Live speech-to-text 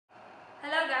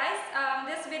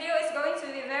This video is going to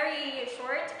be very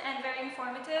short and very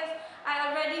informative.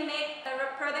 I already made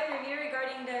a product review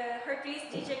regarding the Hercules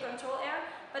DJ Control Air,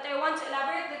 but I want to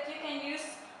elaborate that you can use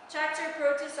Traktor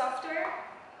Pro 2 software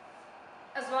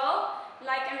as well,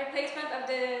 like in replacement of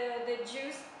the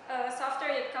Juice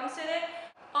software that comes with it.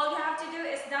 All you have to do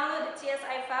is download the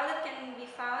TSI file that can be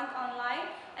found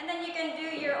online, and then you can do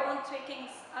your own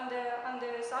tweakings on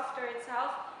the software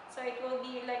itself, so it will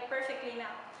be like perfectly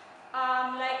mapped.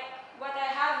 Like what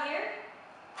I have here,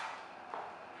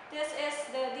 this is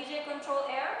the DJ Control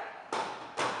Air.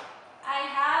 I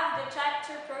have the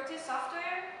Traktor Pro 2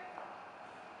 software.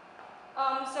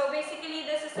 So basically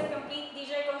this is a complete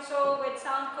DJ console with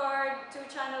sound card,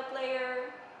 2-channel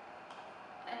player,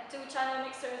 and 2-channel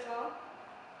mixer as well.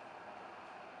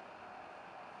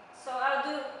 So I'll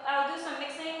do some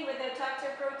mixing with the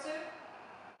Traktor Pro 2.